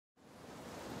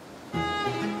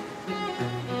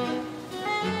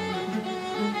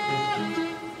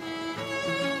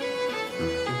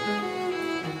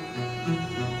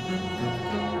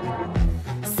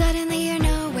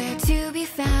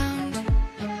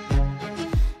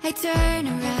I turn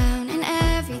around and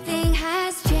everything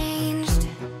has changed.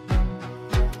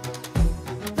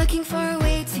 Looking for a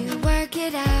way to work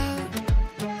it out.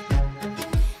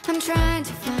 I'm trying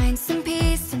to find some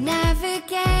peace to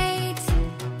navigate.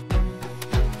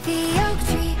 The oak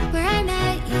tree where I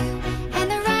met you,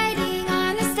 and the writing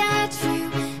on the statue.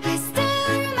 I still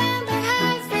remember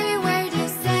every word you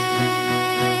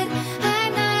said.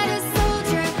 I'm not a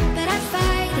soldier, but I'm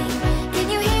fighting. Can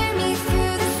you hear me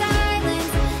through the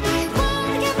silence? I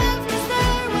won't give up, 'cause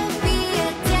there will be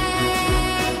a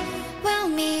day we'll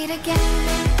meet again.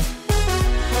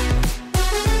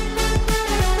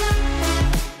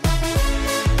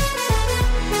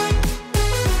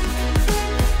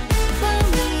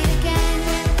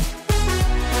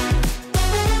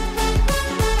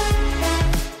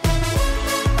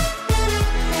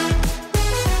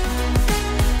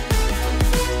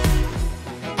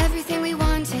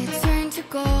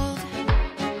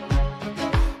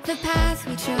 The path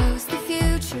we chose, the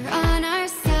future on our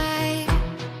side.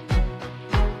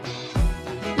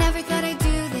 Never thought I'd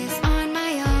do this on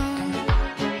my own,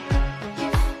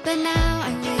 but now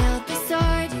I wield the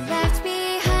sword you left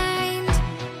behind.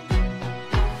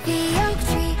 The oak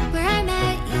tree where I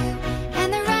met you, and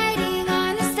the writing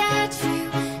on the statue.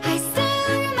 I still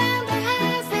remember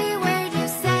every word you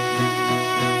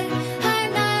said.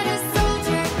 I'm not a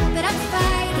soldier, but I'm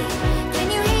fighting. Can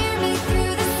you hear me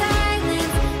through the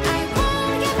silence? I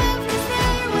won't give up, 'cause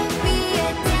there will be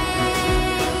a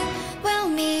day we'll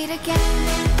meet again.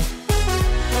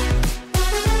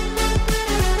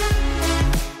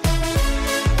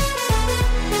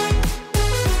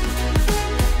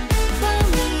 We'll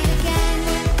meet again.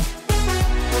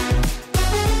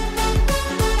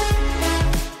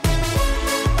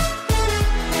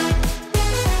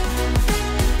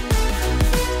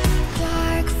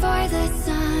 Dark for the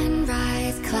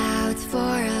sunrise, clouds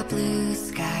for a blue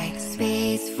sky,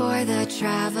 space for the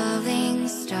traveling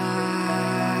star.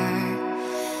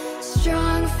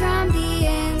 Strong from the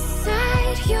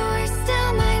inside, you're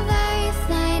still my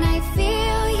lifeline. I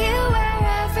feel you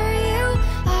wherever you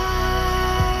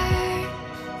are.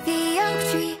 The oak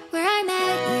tree where I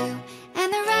met you, and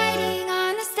the writing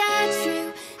on the statue.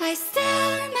 I still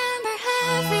remember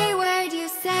every word you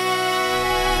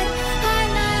said. I'm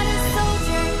not a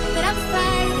soldier, but I'm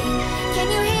fighting. Can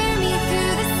you hear me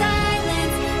through the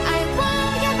silence? I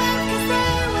won't give up, 'cause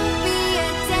there will be a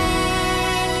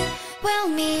day we'll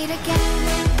meet again.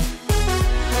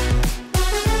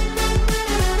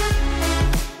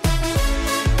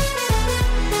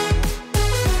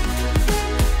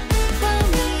 We'll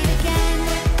meet again.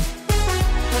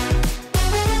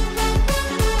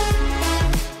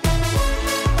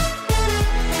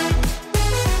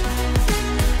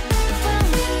 We'll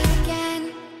meet again.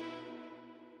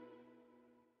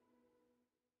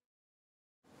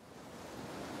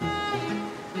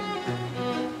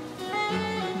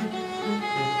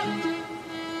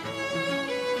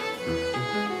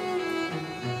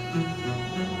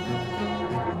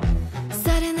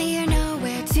 Suddenly you're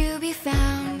nowhere to be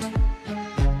found.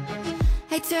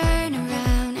 I turn